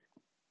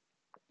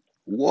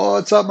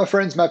What's up, my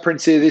friends? Matt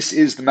Prince here. This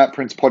is the Matt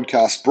Prince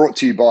podcast brought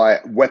to you by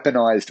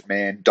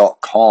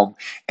weaponizedman.com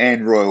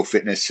and Royal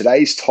Fitness.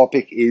 Today's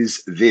topic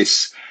is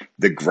this: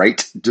 the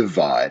Great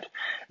Divide.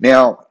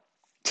 Now,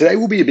 today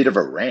will be a bit of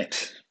a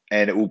rant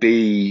and it will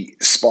be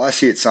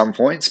spicy at some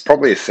points,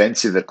 probably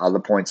offensive at other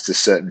points to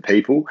certain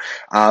people.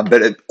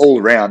 All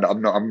around,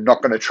 I'm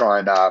not going to try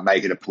and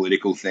make it a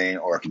political thing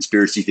or a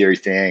conspiracy theory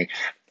thing.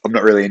 I'm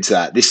not really into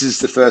that. This is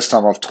the first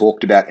time I've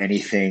talked about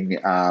anything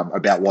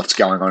about what's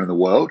going on in the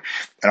world,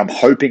 and I'm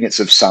hoping it's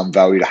of some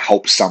value to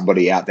help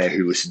somebody out there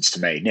who listens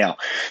to me. Now,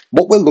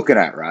 what we're looking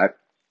at, right,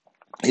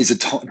 is a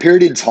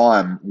period in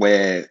time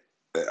where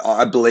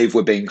I believe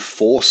we're being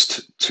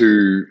forced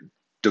to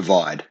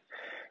divide,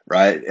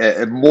 right?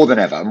 More than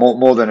ever,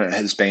 more than it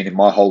has been in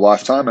my whole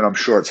lifetime, and I'm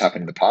sure it's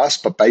happened in the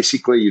past. But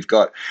basically, you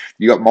got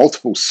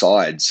multiple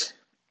sides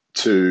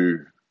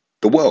to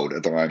the world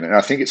at the moment. And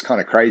I think it's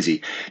kind of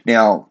crazy.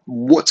 Now,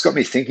 what's got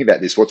me thinking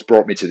about this, what's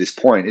brought me to this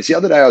point, is the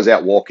other day I was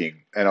out walking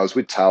and I was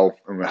with Tal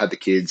and we had the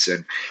kids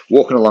and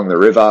walking along the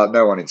river,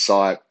 no one in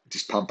sight,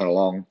 just pumping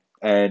along.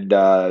 And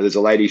there's a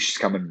lady, she's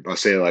coming, I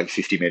see her like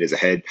 50 meters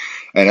ahead.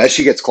 And as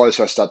she gets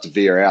closer, I start to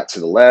veer out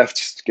to the left,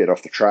 just get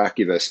off the track,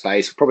 give her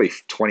space, probably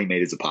 20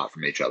 meters apart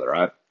from each other,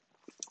 right?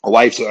 I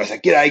waved to her. I was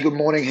like, "G'day, good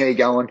morning. How you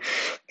going?"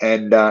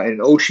 And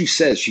all she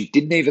says, she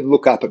didn't even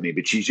look up at me,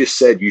 but she just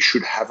said, "You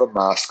should have a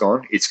mask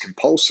on. It's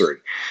compulsory."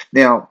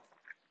 Now,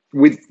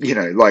 with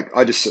like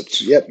I just said,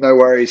 "Yep, no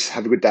worries.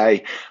 Have a good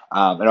day,"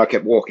 and I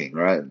kept walking,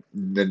 right?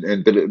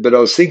 But I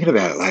was thinking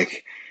about it.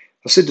 Like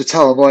I said to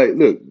Tal, I'm like,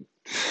 "Look,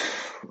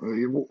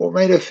 what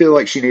made her feel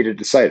like she needed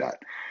to say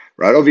that?"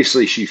 Right?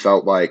 Obviously, she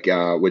felt like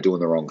we're doing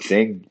the wrong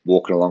thing,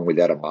 walking along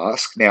without a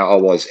mask. Now, I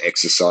was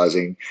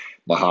exercising.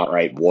 My heart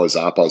rate was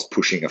up. I was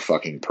pushing a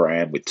fucking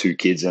pram with two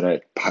kids in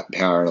it,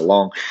 powering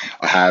along.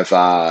 I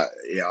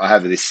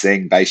have this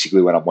thing.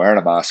 Basically, when I'm wearing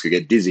a mask, I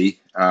get dizzy,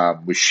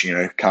 which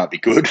can't be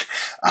good.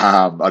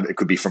 It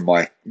could be from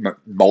my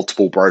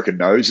multiple broken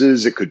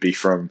noses. It could be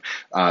from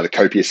the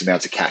copious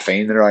amounts of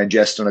caffeine that I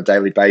ingest on a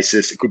daily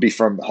basis. It could be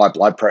from high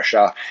blood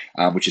pressure,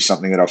 which is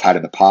something that I've had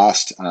in the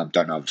past.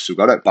 Don't know if I've still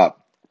got it, but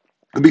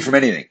it could be from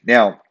anything.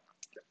 Now,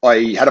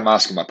 I had a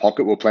mask in my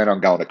pocket. We are planning on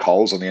going to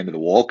Coles on the end of the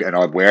walk, and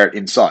I'd wear it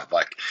inside.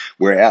 Like,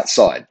 we're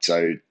outside,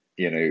 so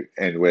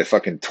and we're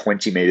fucking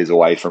 20 meters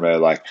away from her.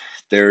 Like,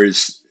 I'm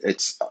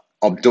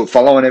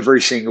following every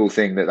single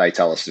thing that they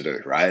tell us to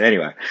do. Right.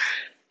 Anyway,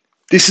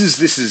 this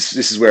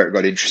is where it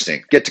got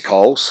interesting. Get to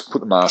Coles, put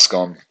the mask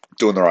on,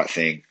 doing the right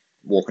thing,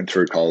 walking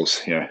through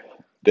Coles.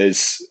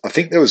 I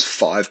think there was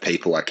five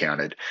people I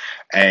counted,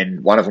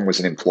 and one of them was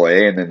an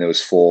employee, and then there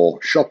was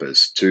four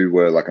shoppers. Two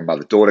were like a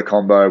mother-daughter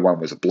combo, one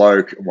was a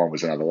bloke, and one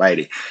was another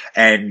lady.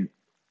 And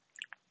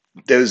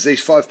there was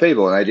these five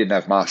people, and they didn't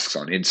have masks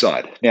on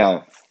inside.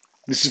 Now,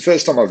 this is the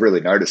first time I've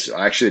really noticed it.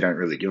 I actually don't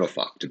really give a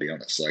fuck, to be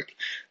honest. Like,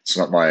 it's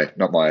not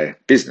my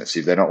business.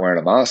 If they're not wearing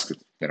a mask,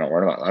 they're not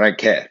wearing a mask. I don't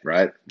care,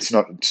 right? It's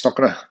not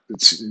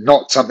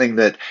something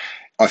that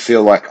I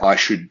feel like I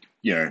should,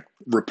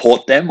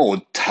 report them or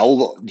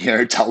tell them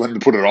to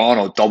put it on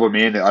or dob them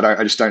in.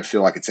 I just don't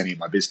feel like it's any of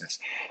my business.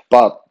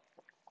 But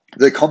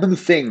the common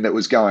thing that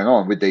was going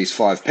on with these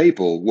five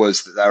people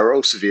was that they were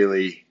all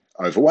severely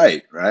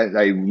overweight, right?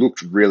 They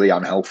looked really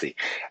unhealthy.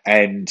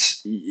 And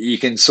you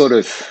can sort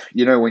of,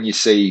 when you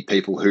see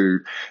people who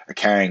are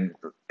carrying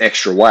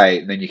extra weight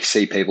and then you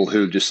see people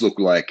who just look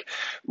like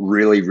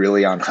really,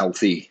 really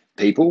unhealthy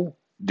people,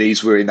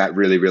 these were in that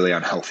really, really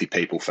unhealthy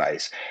people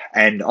phase.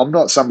 And I'm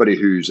not somebody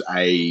who's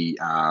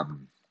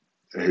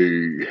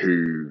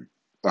who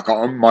like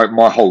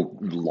my whole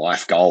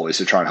life goal is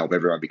to try and help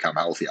everyone become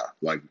healthier,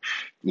 like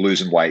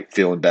losing weight,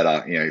 feeling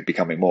better,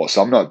 becoming more.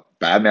 So I'm not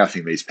bad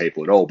mouthing these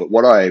people at all. But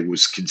what I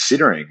was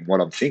considering, what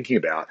I'm thinking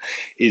about,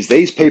 is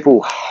these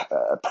people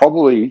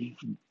probably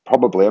I'm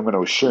going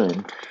to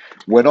assume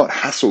we're not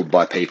hassled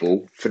by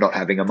people for not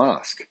having a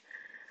mask,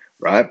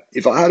 right?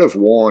 If I had have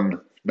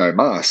worn no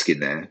mask in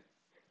there,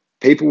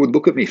 people would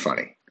look at me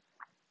funny,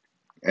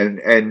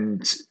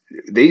 and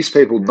these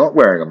people not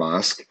wearing a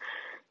mask,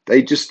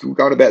 they just were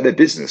going about their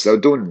business. They were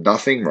doing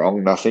nothing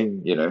wrong,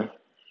 nothing,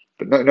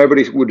 but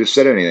nobody would have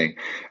said anything.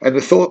 And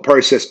the thought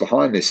process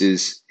behind this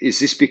is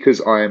this because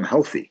I am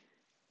healthy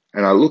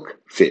and I look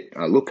fit,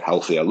 I look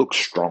healthy, I look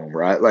strong,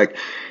 right? Like,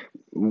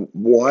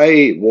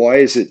 why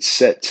is it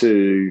set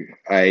to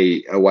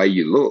a way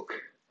you look,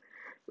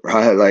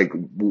 right? Like,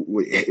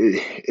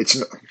 it's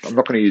not, I'm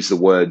not going to use the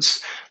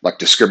words like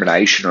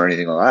discrimination or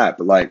anything like that,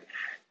 but like,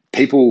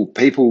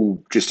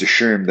 people just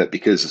assume that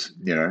because,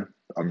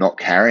 I'm not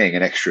carrying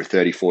an extra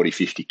 30, 40,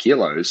 50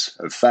 kilos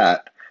of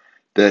fat,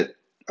 that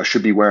I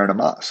should be wearing a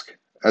mask.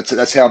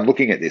 That's how I'm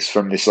looking at this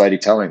from this lady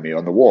telling me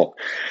on the walk.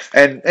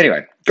 And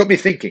anyway, got me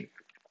thinking.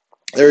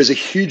 There is a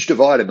huge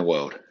divide in the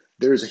world.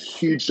 There is a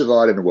huge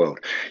divide in the world.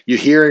 You're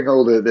hearing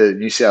all the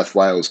New South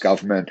Wales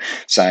government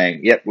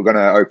saying, yep, we're going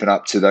to open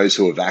up to those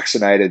who are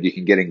vaccinated. You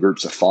can get in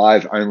groups of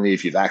 5 only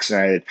if you're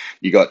vaccinated.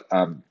 You got,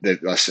 I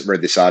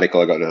read this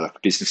article, I got a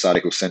business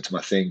article sent to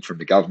my thing from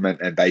the government,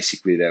 and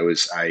basically there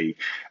was a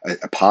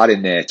part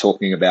in there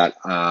talking about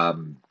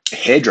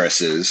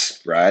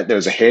hairdressers, right? There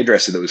was a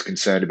hairdresser that was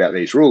concerned about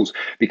these rules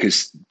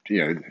because,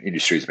 the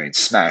industry's been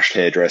smashed,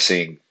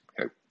 hairdressing,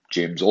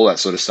 gyms, all that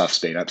sort of stuff's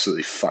been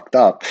absolutely fucked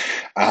up.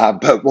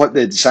 But what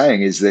they're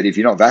saying is that if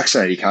you're not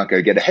vaccinated, you can't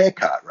go get a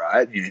haircut,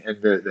 right?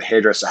 And the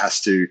hairdresser has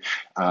to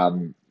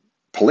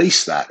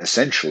police that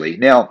essentially.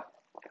 Now,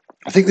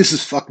 I think this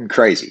is fucking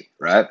crazy,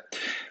 right?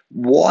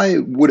 Why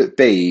would it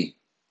be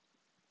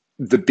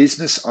the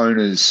business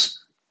owner's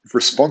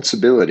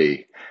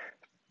responsibility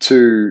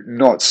to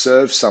not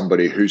serve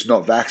somebody who's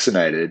not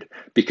vaccinated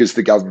because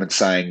the government's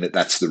saying that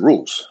that's the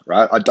rules,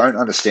 right? I don't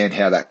understand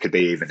how that could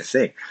be even a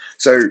thing.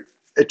 So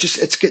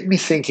it's getting me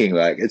thinking,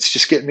 like, it's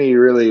just getting me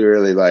really,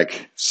 really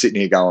like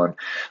sitting here going,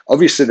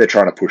 obviously they're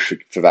trying to push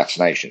for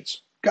vaccinations.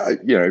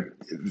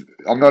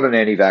 I'm not an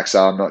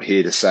anti-vaxxer. I'm not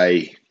here to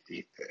say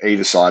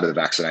either side of the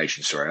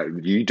vaccination story.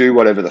 You do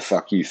whatever the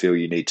fuck you feel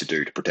you need to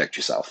do to protect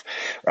yourself,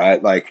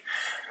 right? Like,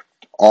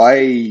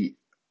 I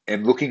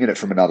am looking at it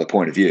from another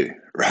point of view,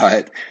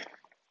 right?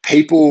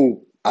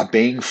 People are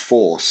being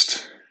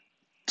forced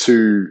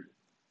to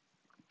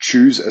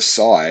choose a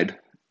side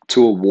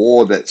to a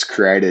war that's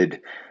created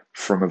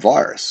from a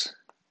virus.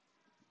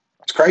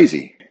 It's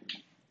crazy.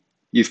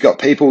 You've got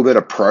people that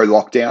are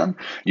pro-lockdown.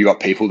 You've got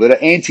people that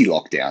are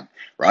anti-lockdown,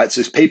 right?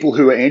 So there's people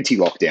who are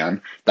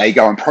anti-lockdown. They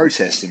go and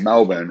protest in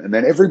Melbourne, and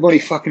then everybody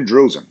fucking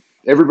drills them.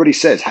 Everybody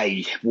says,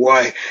 "Hey,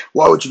 why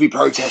would you be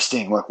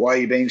protesting? Like, why are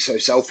you being so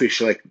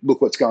selfish? Like,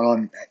 look what's going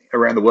on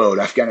around the world,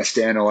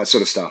 Afghanistan, all that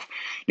sort of stuff."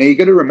 Now, you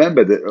got to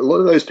remember that a lot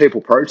of those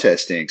people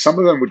protesting, some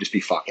of them would just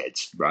be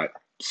fuckheads, right?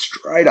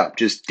 Straight up,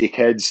 just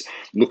dickheads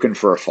looking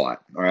for a fight,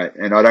 all right?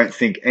 And I don't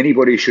think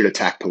anybody should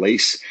attack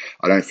police.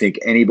 I don't think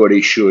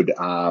anybody should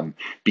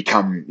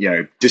become,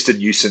 just a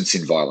nuisance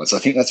in violence. I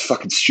think that's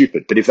fucking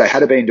stupid. But if they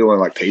had been doing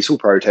like peaceful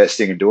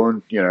protesting and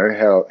doing,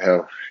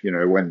 how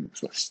when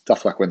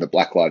stuff like when the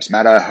Black Lives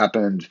Matter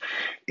happened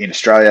in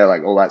Australia,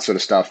 like all that sort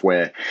of stuff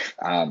where,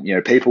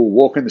 people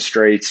walking the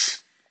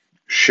streets,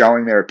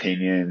 showing their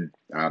opinion,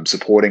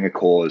 supporting a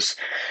cause,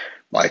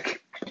 like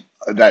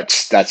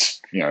that's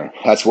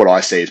what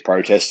I see as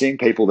protesting.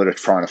 People that are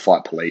trying to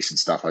fight police and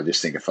stuff, I just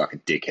think are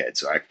fucking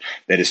dickheads. Like,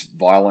 they're just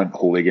violent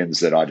hooligans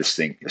that I just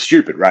think are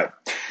stupid, right?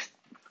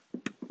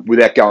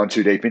 Without going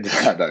too deep into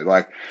that though,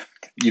 like,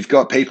 you've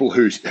got people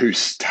who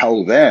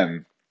tell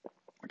them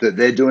that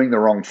they're doing the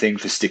wrong thing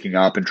for sticking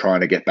up and trying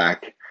to get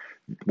back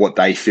what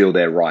they feel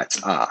their rights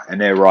are.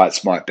 And their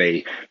rights might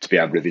be to be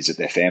able to visit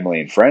their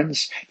family and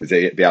friends, to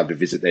be able to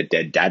visit their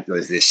dead dad,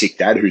 their sick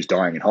dad who's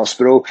dying in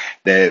hospital.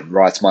 Their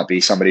rights might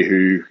be somebody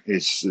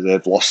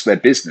they've lost their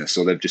business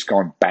or they've just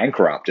gone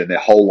bankrupt and their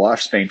whole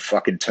life's been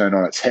fucking turned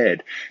on its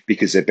head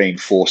because they're being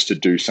forced to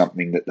do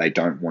something that they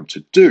don't want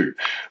to do,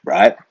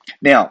 right?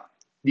 Now,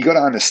 you got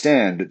to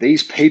understand that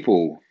these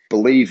people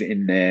believe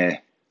in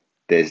their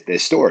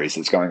stories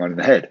that's going on in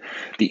the head.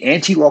 The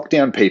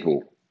anti-lockdown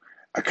people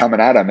are coming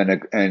at them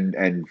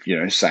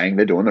and saying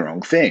they're doing the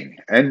wrong thing.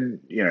 And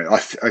I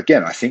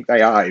think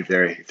they are if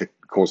they're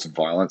causing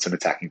violence and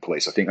attacking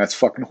police. I think that's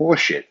fucking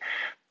horseshit.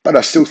 But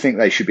I still think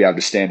they should be able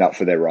to stand up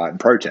for their right and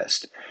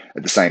protest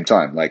at the same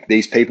time. Like,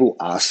 these people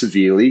are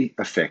severely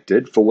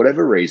affected for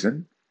whatever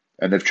reason,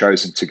 and they've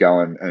chosen to go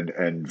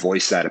and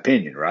voice that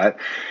opinion, right?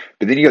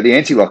 But then you got the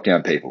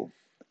anti-lockdown people,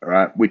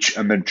 right? Which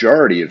a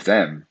majority of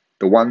them,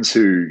 the ones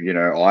who,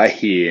 I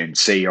hear and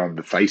see on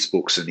the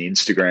Facebooks and the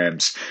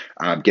Instagrams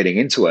getting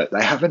into it,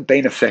 they haven't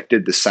been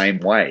affected the same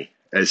way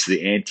as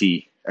the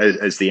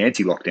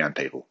anti-lockdown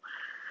people,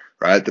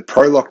 right? The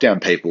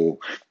pro-lockdown people,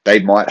 they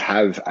might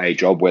have a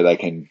job where they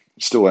can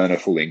still earn a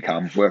full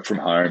income, work from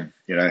home,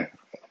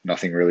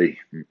 nothing really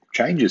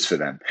changes for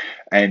them.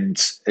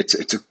 And it's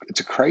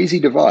a crazy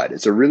divide.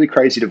 It's a really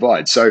crazy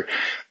divide. So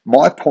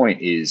my point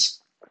is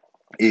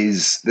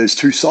there's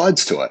two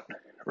sides to it,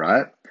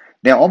 right?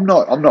 Now, I'm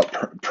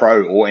not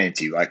pro or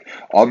anti. Like,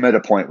 I'm at a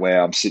point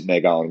where I'm sitting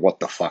there going, what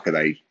the fuck are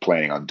they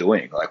planning on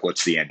doing? Like,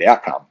 what's the end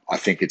outcome? I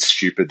think it's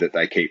stupid that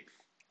they keep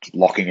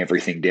locking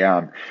everything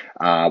down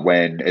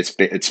when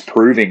it's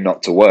proving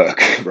not to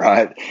work,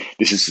 right?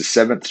 This is the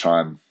 7th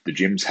time the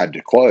gyms had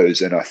to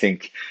close. And I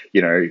think,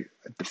 the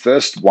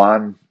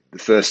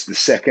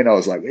second, I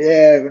was like,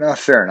 yeah, no,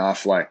 fair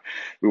enough. Like,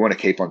 we want to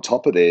keep on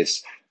top of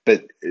this.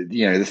 But,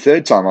 the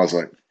third time I was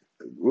like,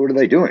 what are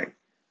they doing?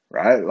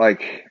 Right?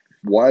 Like,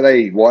 why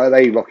are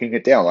they locking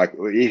it down? Like,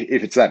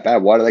 if it's that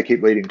bad, why do they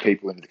keep leading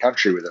people into the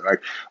country with it?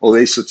 Like, all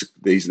these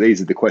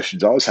these are the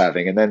questions I was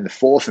having. And then the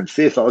 4th and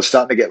 5th, I was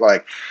starting to get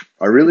like,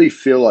 I really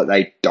feel like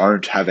they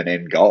don't have an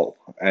end goal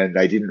and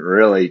they didn't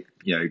really,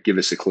 give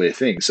us a clear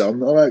thing. So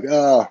I'm like,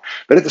 oh,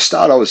 but at the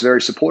start I was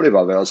very supportive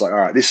of it. I was like, all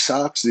right, this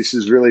sucks. This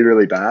is really,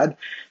 really bad.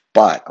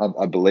 But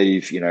I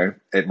believe,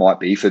 it might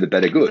be for the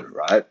better good,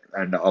 right?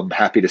 And I'm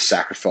happy to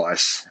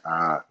sacrifice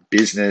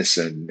business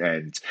and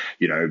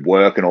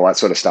work and all that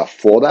sort of stuff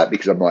for that,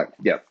 because I'm like,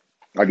 yeah,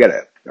 I get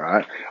it,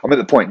 right? I'm at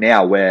the point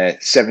now where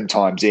 7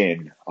 times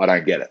in, I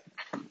don't get it.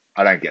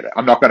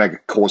 I'm not going to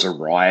cause a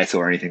riot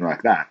or anything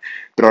like that,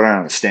 but I don't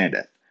understand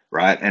it.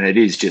 right? And it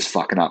is just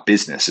fucking up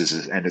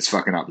businesses, and it's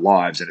fucking up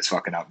lives, and it's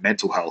fucking up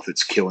mental health.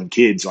 It's killing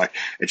kids. Like,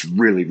 it's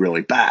really,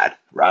 really bad,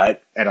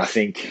 right? And I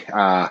think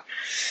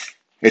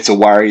it's a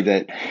worry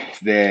that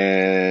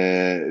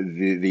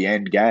the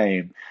end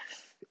game,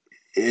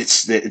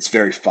 it's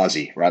very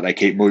fuzzy, right? They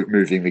keep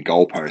moving the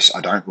goalposts.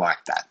 I don't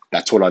like that.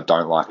 That's what I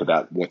don't like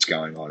about what's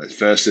going on. At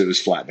first, it was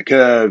flatten the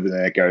curve, and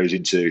then it goes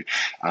into,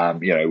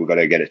 we've got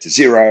to get it to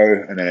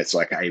zero, and then it's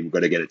like, hey, we've got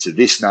to get it to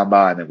this number,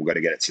 and then we've got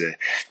to get it to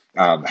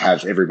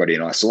have everybody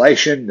in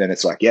isolation. Then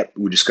it's like, yep,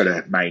 we just got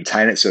to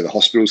maintain it so the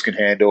hospitals can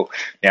handle.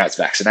 Now it's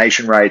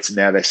vaccination rates, and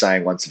now they're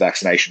saying once the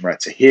vaccination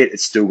rates are hit,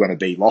 it's still going to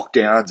be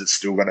lockdowns. It's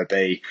still going to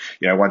be,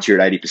 once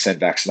you're at 80%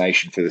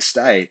 vaccination for the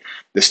state,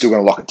 they're still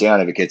going to lock it down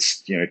if it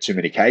gets, too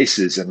many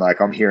cases. And like,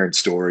 I'm hearing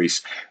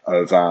stories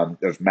of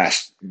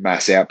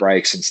mass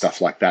outbreaks and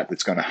stuff like that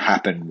that's going to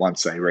happen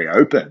once they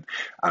reopen.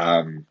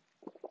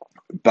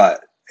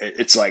 But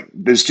it's like,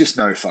 there's just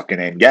no fucking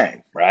end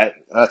game, right?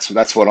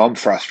 That's what I'm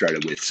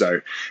frustrated with.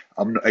 So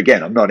I'm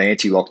not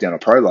anti-lockdown or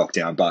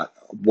pro-lockdown, but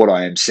what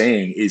I am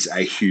seeing is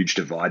a huge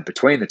divide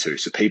between the two.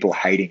 So people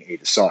hating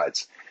either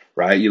sides,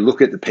 right? You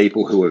look at the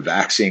people who are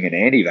vaxxing and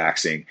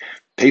anti-vaxxing,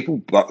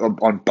 people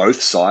on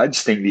both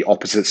sides think the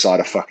opposite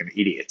side are fucking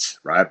idiots,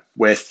 right?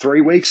 Where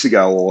 3 weeks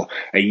ago or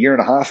a year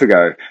and a half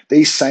ago,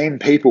 these same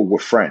people were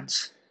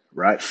friends,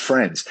 right?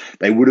 Friends.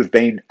 They would have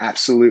been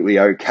absolutely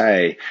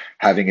okay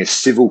having a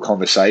civil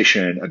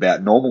conversation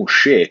about normal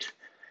shit,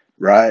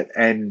 right?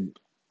 And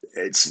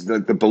it's the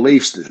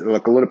beliefs that,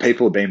 like, a lot of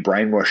people have been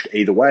brainwashed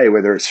either way,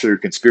 whether it's through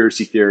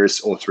conspiracy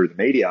theorists or through the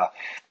media,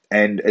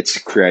 and it's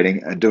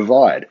creating a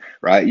divide,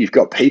 right? You've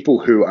got people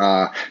who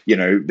are,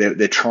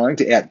 they're trying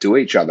to outdo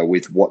each other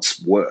with what's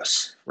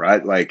worse,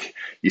 right? Like,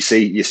 you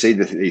see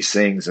these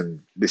things,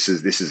 and this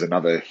is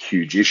another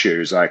huge issue.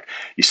 Is like,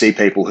 you see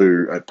people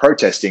who are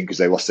protesting because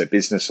they lost their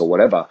business or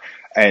whatever,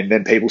 and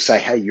then people say,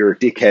 "Hey, you're a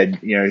dickhead.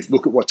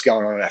 Look at what's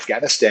going on in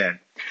Afghanistan."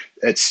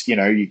 It's,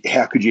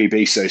 how could you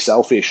be so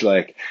selfish?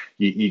 Like,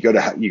 you got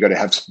to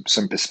have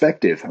some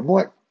perspective. I'm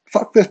like,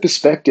 fuck the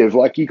perspective.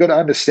 Like, you got to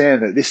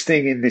understand that this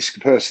thing in this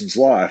person's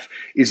life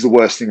is the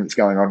worst thing that's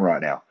going on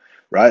right now,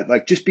 right?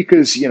 Like, just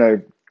because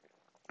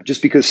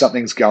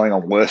something's going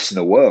on worse in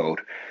the world,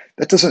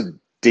 that doesn't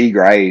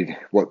degrade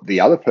what the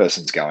other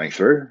person's going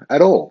through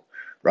at all,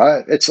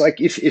 right? It's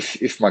like,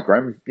 if my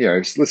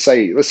let's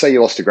say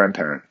you lost a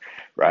grandparent,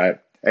 right?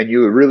 And you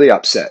were really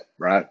upset,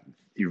 right?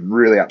 You're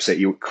really upset.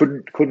 You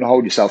couldn't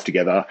hold yourself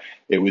together.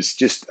 It was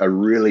just a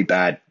really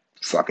bad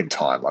fucking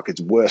time. Like,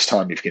 it's worst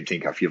time you can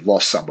think of. You've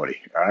lost somebody,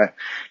 right?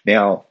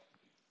 Now,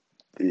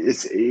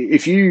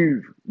 if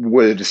you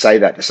were to say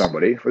that to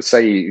somebody, let's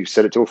say you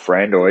said it to a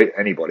friend or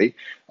anybody,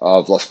 "Oh,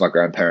 I've lost my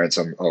grandparents,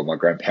 or my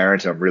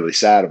grandparent, and I'm really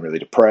sad, I'm really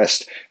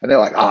depressed," and they're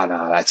like, "Oh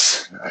no, that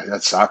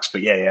sucks,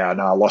 but yeah,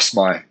 no, I lost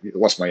my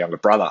younger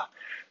brother,"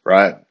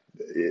 right?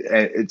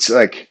 And it's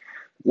like,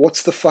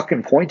 what's the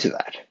fucking point of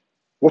that?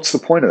 What's the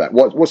point of that?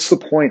 What's the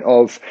point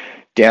of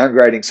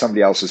downgrading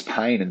somebody else's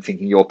pain and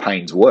thinking your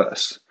pain's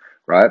worse,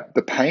 right?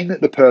 The pain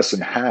that the person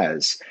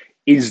has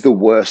is the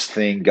worst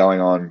thing going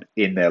on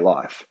in their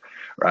life,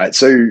 right?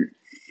 So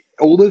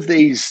all of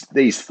these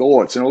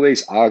thoughts and all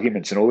these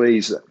arguments and all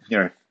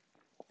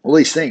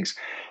these things,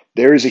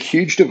 there is a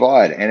huge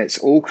divide, and it's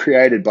all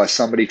created by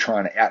somebody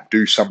trying to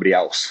outdo somebody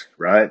else,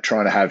 right?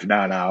 Trying to have, no,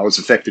 I was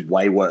affected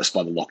way worse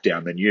by the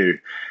lockdown than you,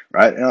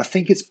 right? And I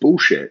think it's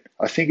bullshit.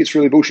 I think it's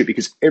really bullshit,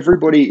 because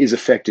everybody is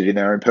affected in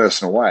their own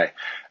personal way.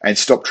 And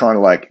stop trying to,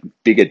 like,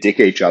 bigger dick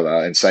each other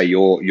and say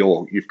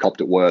you've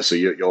copped it worse, or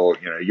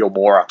you're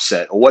more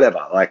upset or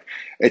whatever. Like,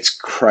 it's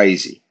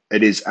crazy.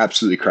 It is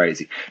absolutely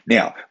crazy.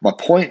 Now, my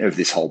point of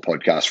this whole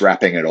podcast,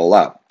 wrapping it all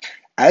up,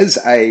 as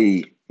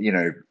a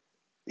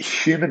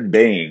human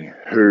being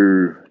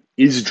who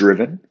is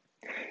driven,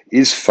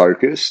 is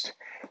focused,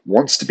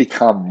 wants to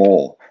become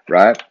more,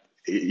 right?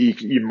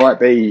 You might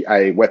be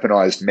a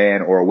weaponized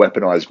man or a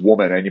weaponized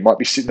woman, and you might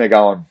be sitting there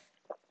going,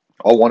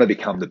 "I want to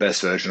become the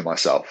best version of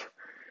myself."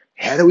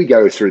 How do we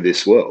go through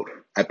this world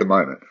at the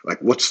moment? Like,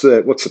 what's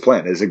the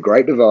plan? There's a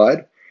great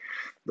divide,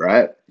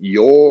 right?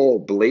 Your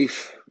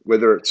belief,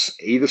 whether it's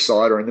either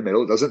side or in the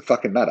middle, it doesn't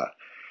fucking matter.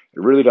 It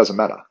really doesn't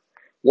matter.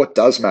 What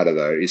does matter,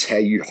 though, is how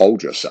you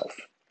hold yourself.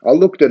 I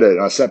looked at it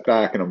and I sat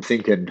back and I'm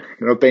thinking,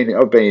 and I've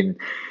been,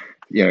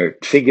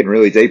 thinking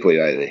really deeply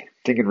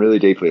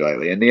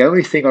lately. And the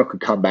only thing I could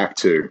come back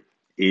to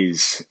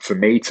is for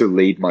me to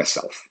lead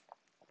myself.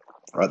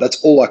 Right? That's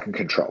all I can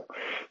control.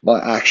 My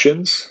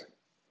actions,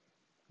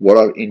 what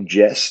I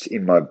ingest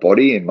in my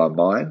body, in my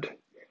mind,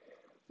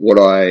 what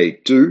I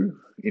do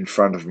in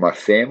front of my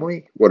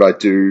family, what I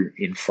do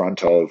in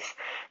front of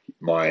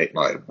my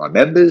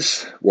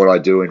members, what I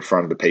do in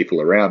front of the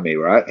people around me,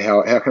 right?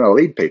 How can I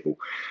lead people?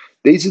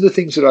 These are the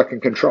things that I can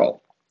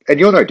control. And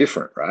you're no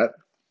different, right?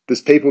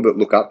 There's people that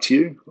look up to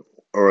you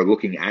or are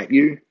looking at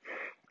you,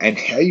 and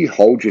how you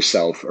hold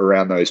yourself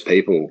around those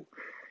people,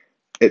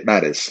 it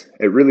matters.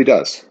 It really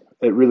does.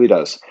 It really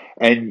does.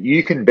 And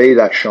you can be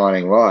that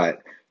shining light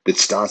that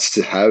starts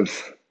to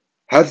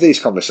have these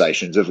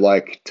conversations of,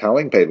 like,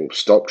 telling people,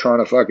 stop trying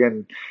to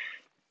fucking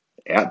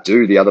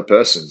outdo the other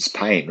person's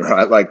pain,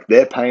 right? Like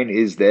their pain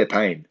is their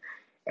pain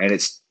and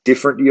it's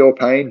different to your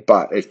pain,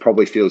 but it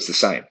probably feels the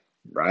same,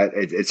 right?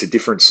 It's a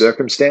different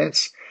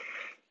circumstance.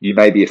 You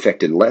may be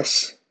affected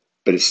less,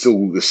 but it's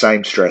still the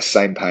same stress,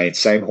 same pain,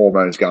 same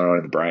hormones going on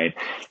in the brain.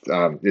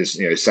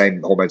 There's,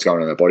 same hormones going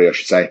on in the body, I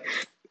should say.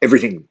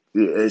 Everything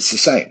is the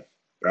same,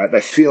 right?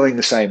 They're feeling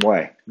the same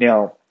way.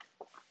 Now,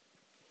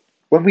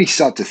 when we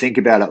start to think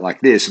about it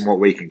like this and what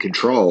we can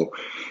control,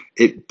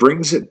 it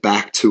brings it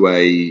back to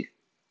a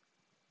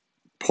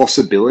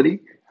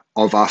possibility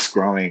of us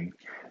growing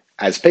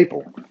as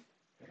people,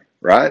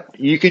 right?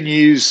 You can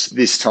use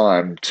this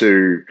time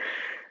to,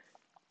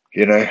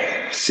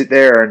 sit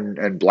there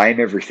and blame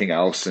everything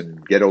else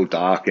and get all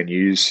dark and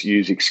use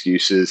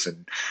excuses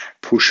and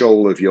push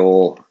all of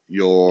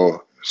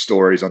your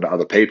stories onto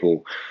other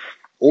people.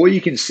 Or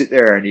you can sit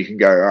there and you can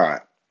go, all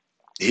right,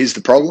 here's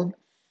the problem.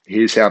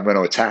 Here's how I'm going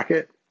to attack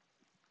it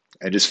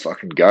and just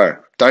fucking go.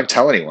 Don't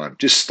tell anyone.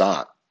 Just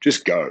start.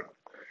 Just go,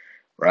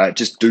 right?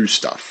 Just do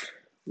stuff,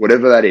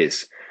 whatever that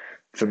is.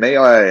 For me,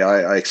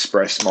 I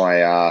express my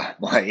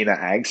inner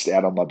angst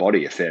out on my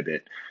body a fair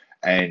bit,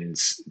 and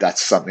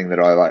that's something that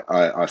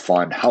I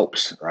find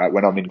helps. Right,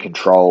 when I'm in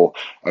control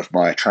of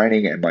my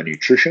training and my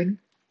nutrition,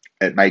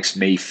 it makes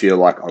me feel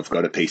like I've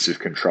got a piece of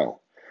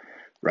control.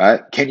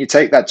 Right? Can you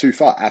take that too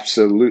far?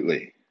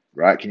 Absolutely.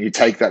 Right? Can you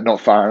take that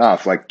not far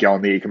enough? Like go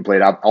on the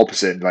complete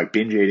opposite and like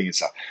binge eating and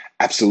stuff?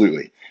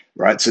 Absolutely.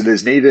 Right. So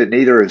there's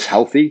neither is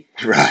healthy,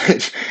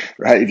 right?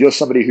 Right. If you're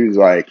somebody who's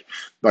like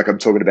I'm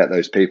talking about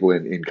those people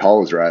in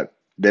Coles, right?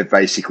 They've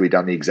basically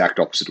done the exact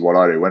opposite of what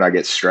I do. When I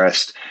get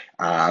stressed,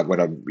 when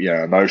I'm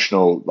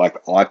emotional, like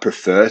I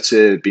prefer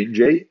to binge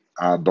eat.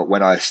 But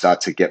when I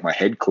start to get my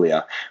head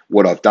clear,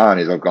 what I've done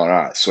is I've gone,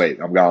 all right, sweet,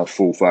 I'm going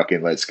full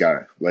fucking let's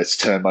go. Let's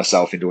turn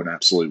myself into an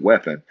absolute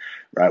weapon,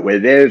 right? Where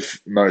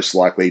they've most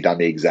likely done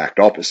the exact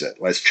opposite.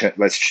 Let's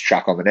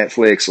chuck on the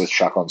Netflix, let's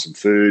chuck on some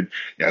food,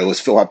 let's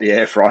fill up the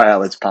air fryer,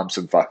 let's pump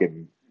some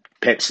fucking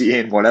Pepsi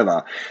in,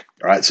 whatever.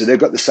 Right, so they've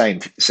got the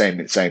same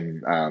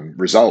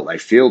result. They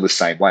feel the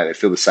same way. They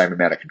feel the same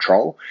amount of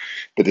control,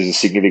 but there's a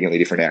significantly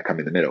different outcome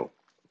in the middle.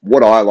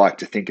 What I like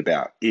to think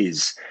about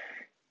is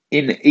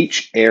in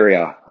each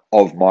area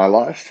of my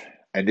life,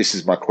 and this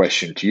is my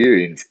question to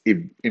you,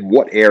 in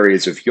what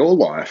areas of your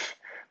life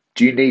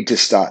do you need to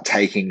start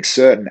taking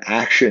certain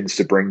actions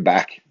to bring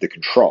back the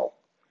control,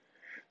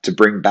 to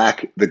bring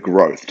back the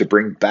growth, to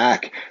bring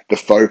back the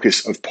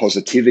focus of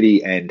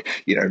positivity and,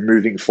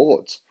 moving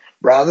forwards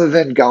rather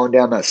than going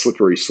down that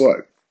slippery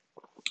slope?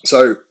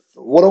 So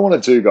what I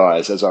want to do,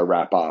 guys, as I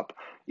wrap up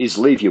is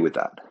leave you with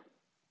that.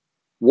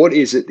 What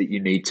is it that you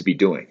need to be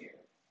doing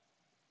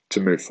to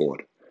move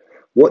forward?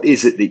 What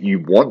is it that you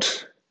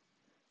want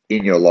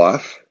in your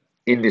life,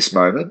 in this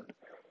moment,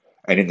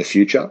 and in the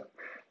future?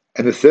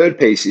 And the third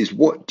piece is,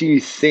 what do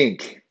you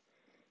think,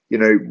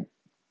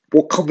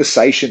 what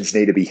conversations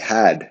need to be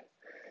had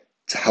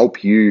to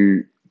help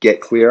you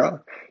get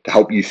clearer, to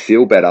help you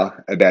feel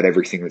better about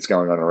everything that's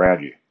going on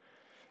around you?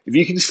 If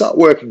you can start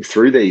working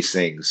through these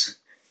things,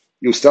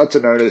 you'll start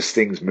to notice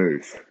things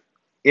move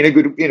in a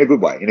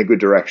good way, in a good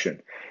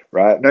direction,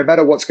 right? No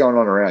matter what's going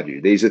on around you,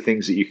 these are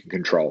things that you can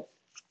control.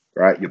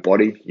 Right? Your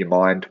body, your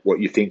mind, what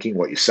you're thinking,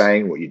 what you're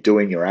saying, what you're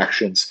doing, your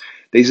actions.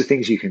 These are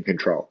things you can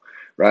control,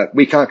 right?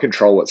 We can't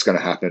control what's going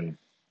to happen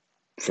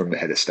from the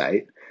head of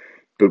state,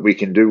 but we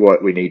can do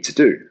what we need to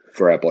do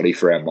for our body,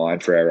 for our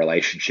mind, for our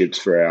relationships,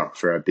 for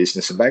our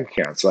business and bank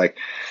accounts. Like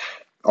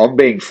I'm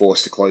being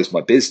forced to close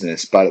my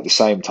business, but at the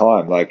same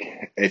time,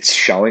 like it's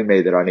showing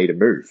me that I need to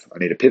move. I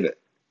need to pivot.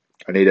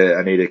 I need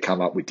to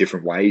come up with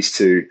different ways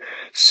to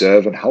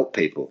serve and help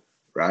people,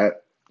 right?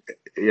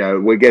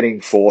 We're getting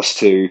forced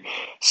to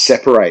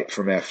separate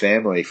from our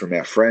family, from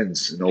our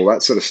friends, and all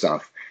that sort of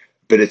stuff.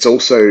 But it'll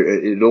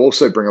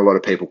also bring a lot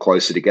of people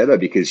closer together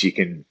because you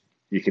can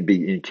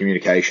be in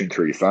communication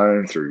through your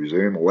phone, through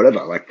Zoom or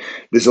whatever. Like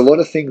there's a lot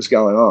of things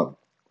going on.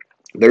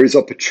 There is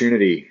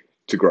opportunity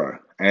to grow.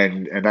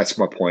 And that's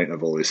my point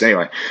of all this.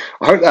 Anyway,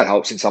 I hope that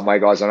helps in some way,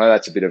 guys. I know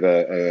that's a bit of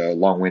a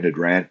long-winded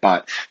rant,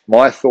 but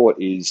my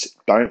thought is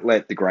don't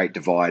let the Great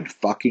Divide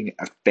fucking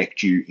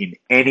affect you in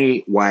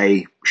any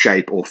way,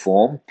 shape, or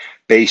form.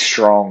 Be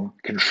strong.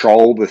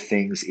 Control the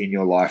things in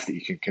your life that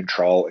you can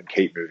control and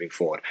keep moving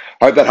forward.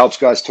 Hope that helps,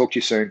 guys. Talk to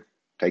you soon.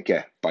 Take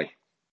care. Bye.